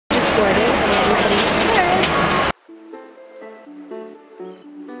recording and heading to Paris.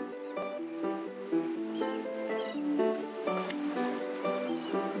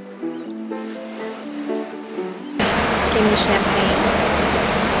 Give me champagne.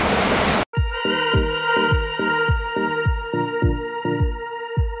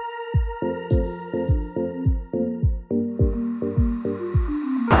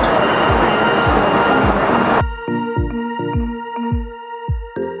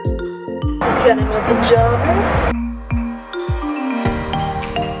 Just got in my pajamas.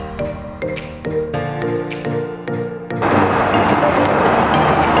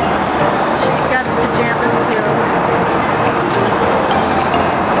 She's got the pajamas too.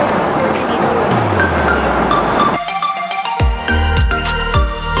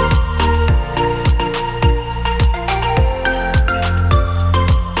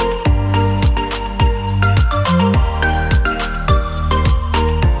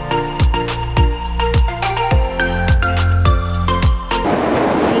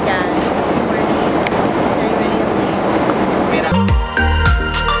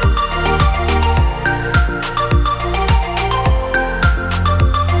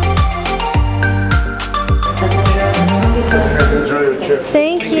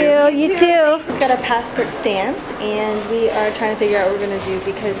 Thank you, you too. Just got our passport stamps and we are trying to figure out what we're gonna do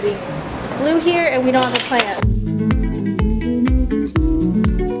because we flew here and we don't have a plan.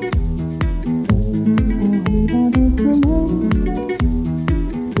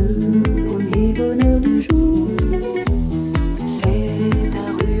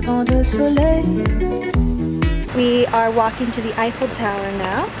 We are walking to the Eiffel Tower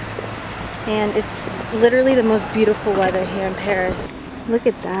now. And it's literally the most beautiful weather here in Paris. Look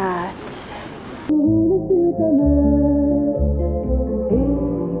at that.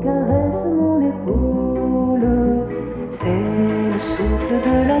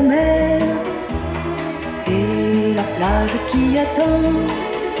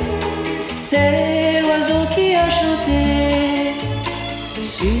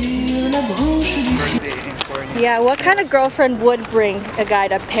 Yeah, what kind of girlfriend would bring a guy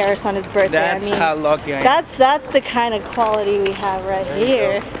to Paris on his birthday? That's how lucky I am. That's the kind of quality we have right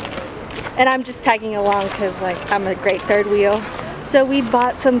here. And I'm just tagging along because like I'm a great third wheel. So we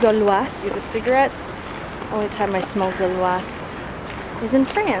bought some Gauloises. The cigarettes. Only time I smoke Gauloises is in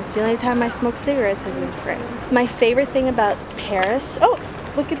France. The only time I smoke cigarettes is in France. My favorite thing about Paris. Oh,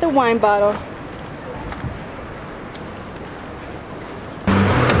 look at the wine bottle.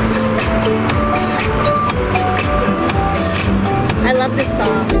 I love this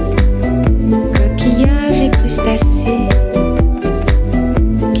song. Coquillages et crustacés,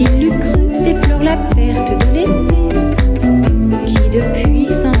 qui l'eût cru déplore la perte de l'été, qui depuis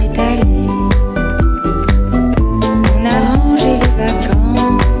s'en est allé. On a rangé les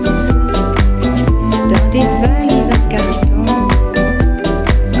vacances dans des valises en carton.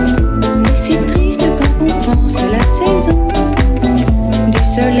 Et c'est triste quand on pense la saison du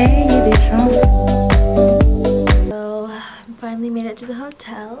soleil et des gens. Finally made it to the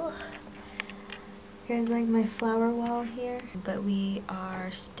hotel. You guys like my flower wall here? But we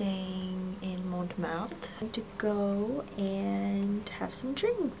are staying in Montmartre to go and have some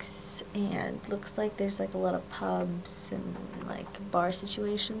drinks. And looks like there's like a lot of pubs and like bar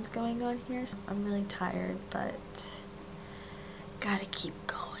situations going on here. So I'm really tired, but gotta keep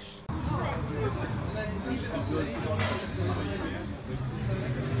going.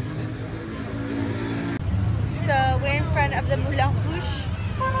 So we're in front of the Moulin Rouge.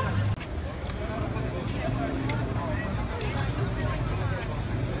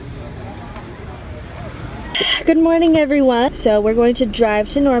 Good morning everyone. So we're going to drive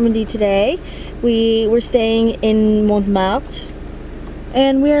to Normandy today. We were staying in Montmartre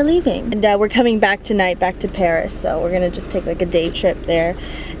and we are leaving. And we're coming back tonight, back to Paris. So we're gonna just take like a day trip there,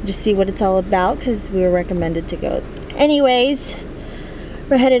 just see what it's all about because we were recommended to go. Anyways,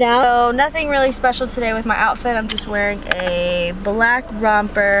 we're headed out. So nothing really special today with my outfit. I'm just wearing a black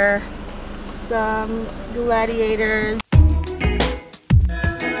romper, some gladiators.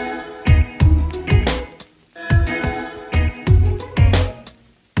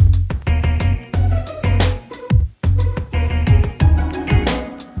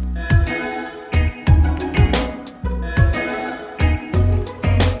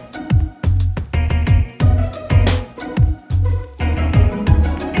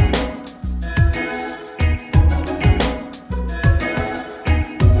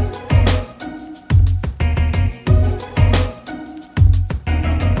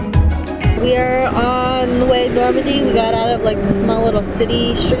 We are on the way to Normandy. We got out of like the small little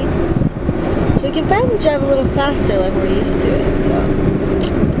city streets. So we can finally drive a little faster like we're used to it. So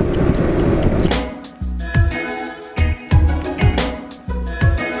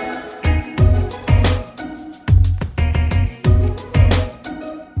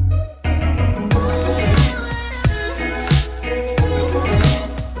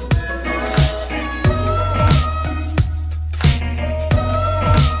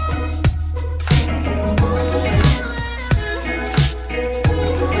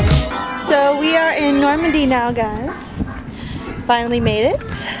now, guys. Finally made it.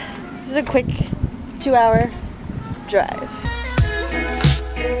 This is a quick 2-hour drive.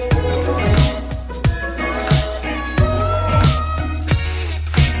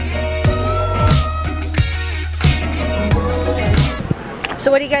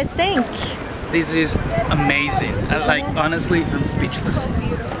 So what do you guys think? This is amazing. Honestly, I'm speechless.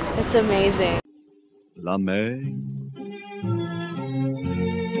 It's amazing. La mer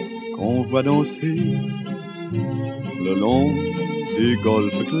qu'on voit danser le long des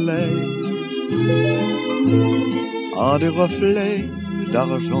golfes clairs a des reflets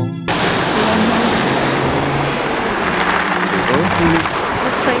d'argent.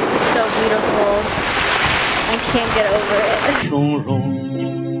 This place is so beautiful. I can't get over it. Changeant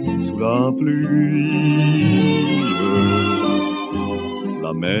sous la pluie,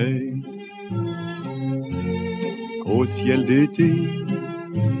 la mer au ciel d'été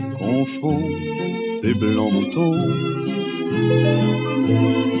confond ses blancs moutons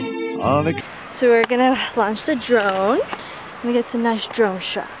avec. So we're gonna launch the drone. I'm gonna get some nice drone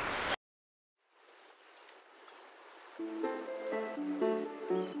shots.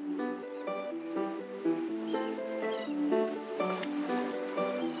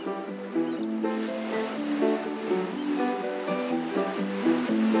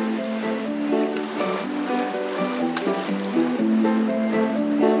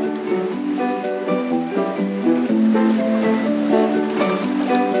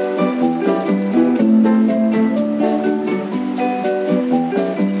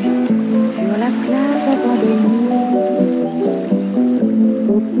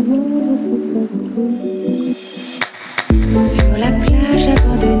 Sur la plage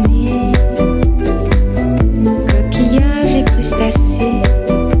abandonnée, coquillages et crustacés,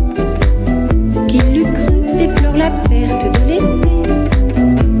 qui l'eût cru déplore la perte de l'été,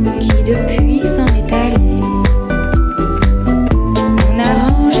 qui depuis s'en est allé. On a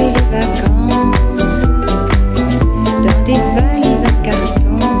rangé les vacances dans des valises en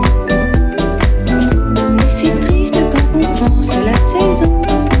carton, mais c'est triste quand on pense la saison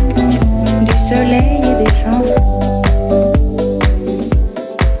du soleil et des gens.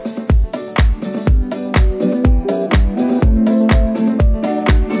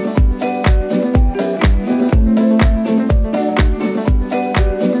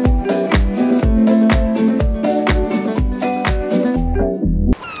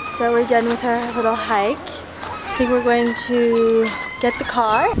 So we're done with our little hike. I think we're going to get the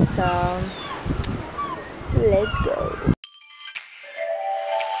car. So let's go.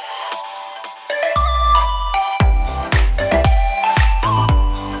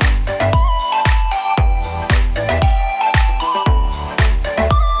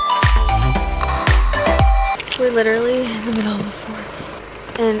 We're literally in the middle of the forest,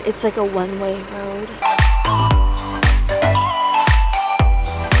 and it's like a one-way road.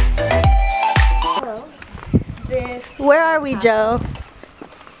 Where are we, Joe?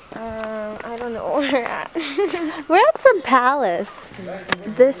 I don't know where we're at. We're at some palace.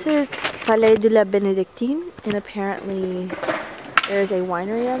 This is Palais de la Bénédictine, and apparently there's a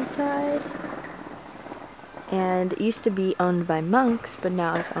winery inside. And it used to be owned by monks, but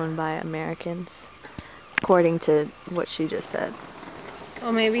now it's owned by Americans, according to what she just said.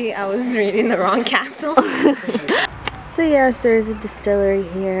 Well, maybe I was reading the wrong castle. So yes, there's a distillery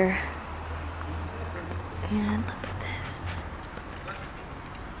here. And look at this.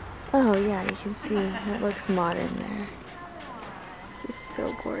 Oh yeah, you can see it looks modern there. This is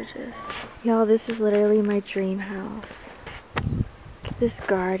so gorgeous. Y'all, this is literally my dream house. Look at this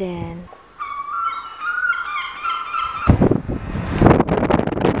garden.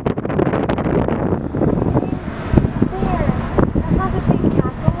 That's not the same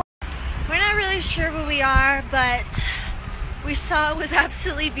castle. We're not really sure where we are, but we saw it was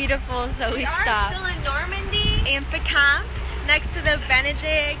absolutely beautiful, so we stopped. We are still in Normandy, in Fécamp, next to the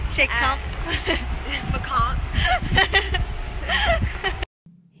Benedict. Fécamp. Fécamp.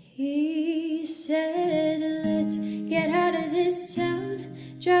 He said, let's get out of this town,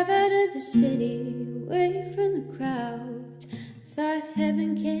 drive out of the city, away from the crowds. Thought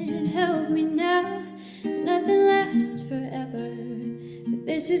heaven can't help me now, nothing lasts forever, but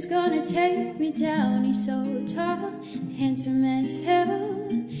this is gonna take me down. He's so tall, handsome as hell,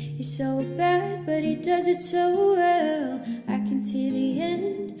 he's so bad, but he does it so well. I can see the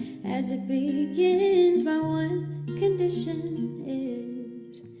end as it begins. My one condition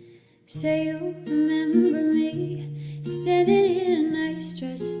is, say you'll remember me, standing in a nice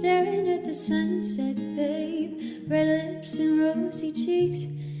dress, staring at the sunset, babe. Red lips and rosy cheeks.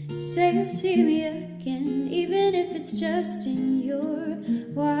 Say you'll see me again, even if it's just in your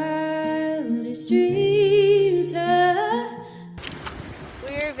wildest dreams.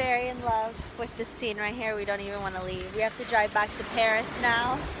 We're very in love with this scene right here. We don't even want to leave. We have to drive back to Paris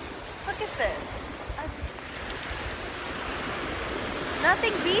now. Just look at this.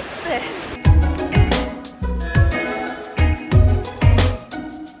 Nothing beats this.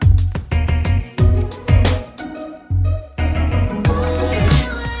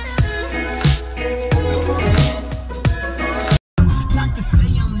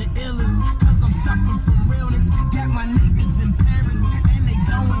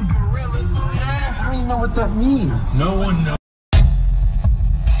 What that means. No one knows.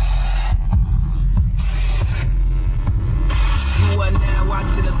 You are now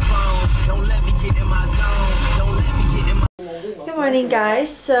watching the phone. Don't let me get in my zone. Don't let me get in my. Good morning, guys.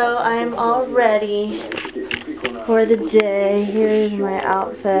 So I'm all ready for the day. Here's my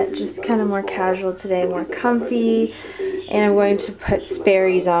outfit. Just kind of more casual today, more comfy. And I'm going to put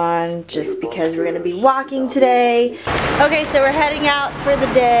Sperry's on just because we're going to be walking today. Okay, so we're heading out for the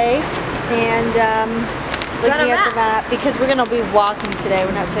day. And looking at the map because we're gonna be walking today.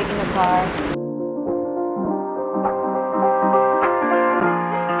 We're not taking a car.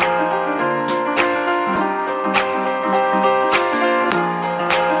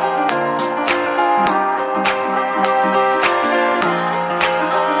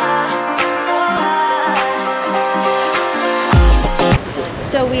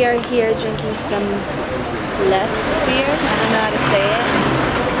 So we are here drinking some left beer. I don't know how to say it.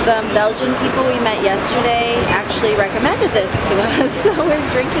 Some Belgian people we met yesterday actually recommended this to us, so we're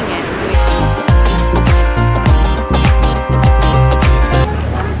drinking it.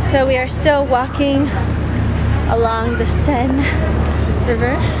 So we are still walking along the Seine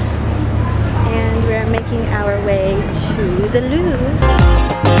River, and we're making our way to the Louvre.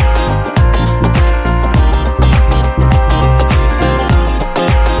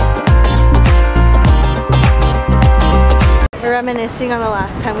 Reminiscing on the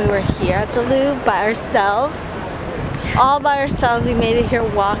last time we were here at the Louvre by ourselves. All by ourselves. We made it here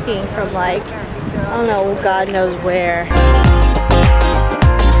walking from like, I don't know, God knows where.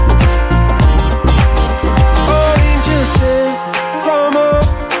 From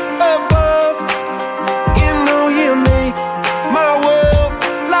above, you know you make my world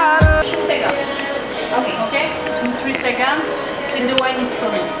light up. 3 seconds. Okay. 2-3 seconds till the wine is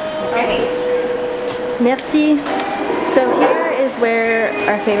pouring. Okay. Merci. So here is where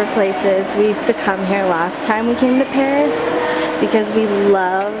our favorite place is. We used to come here last time we came to Paris because we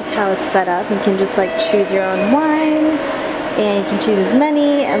loved how it's set up. You can just like choose your own wine, and you can choose as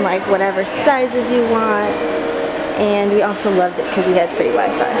many and like whatever sizes you want. And we also loved it because we had free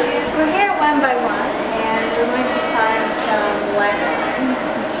Wi-Fi. We're here one by one, and we're going to find some white wine,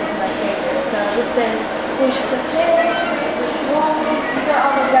 which is my favorite. So this is Rouge Fruité, these are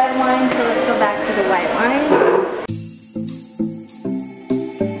all the red wines, so let's go back to the white wine.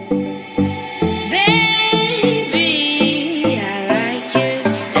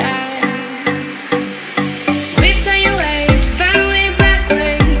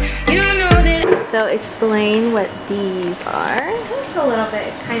 So explain what these are. So it's a little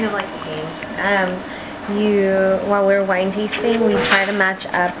bit kind of like a game. While we're wine tasting, we try to match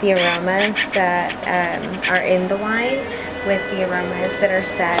up the aromas that are in the wine with the aromas that are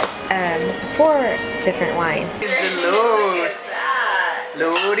set for different wines.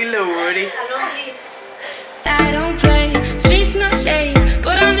 Lordy, Lordy. I don't play, streets not safe,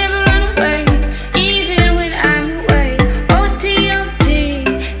 but I'll never run away, even when I'm away. OT, OT,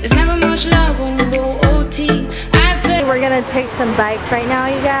 there's never much love when we go OT. We're gonna take some bikes right now,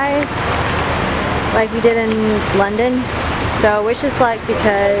 you guys, like we did in London. So wish us luck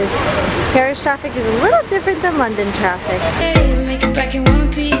because Paris traffic is a little different than London traffic. Make it back in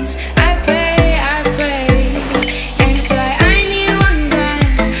one piece. I pray, and it's why I need one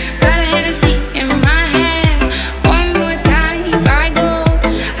glance. Got a Hennessy in my hand. One more time if I go,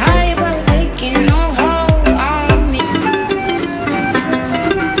 high about taking no hold on me.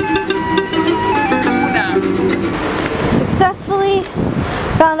 Successfully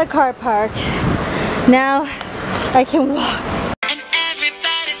found a car park. Now I can walk. And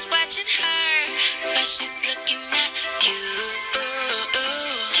everybody's watching her, but she's looking at you.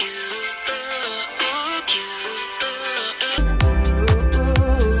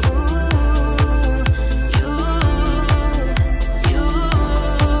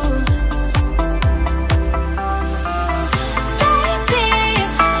 Baby,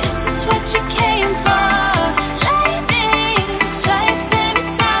 this is what you came for. Lightning strikes every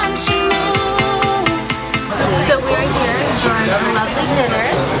time she moves. So we are here enjoying a lovely dinner.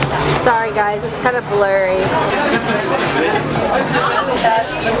 Sorry guys, it's kind of blurry.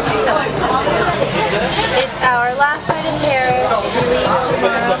 It's our last night in Paris. We leave tomorrow.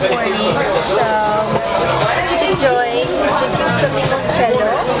 now morning, so just enjoying drinking some limoncello.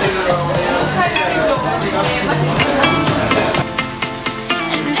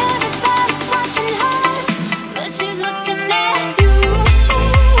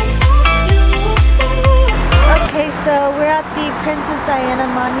 Okay, so we're at the Princess Diana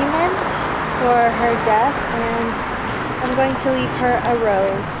monument for her death, and I'm going to leave her a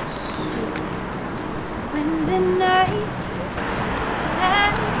rose. When the night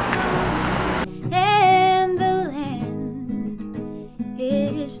has come and the land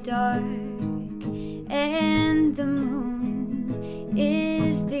is dark and the moon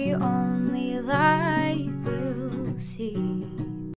is the only light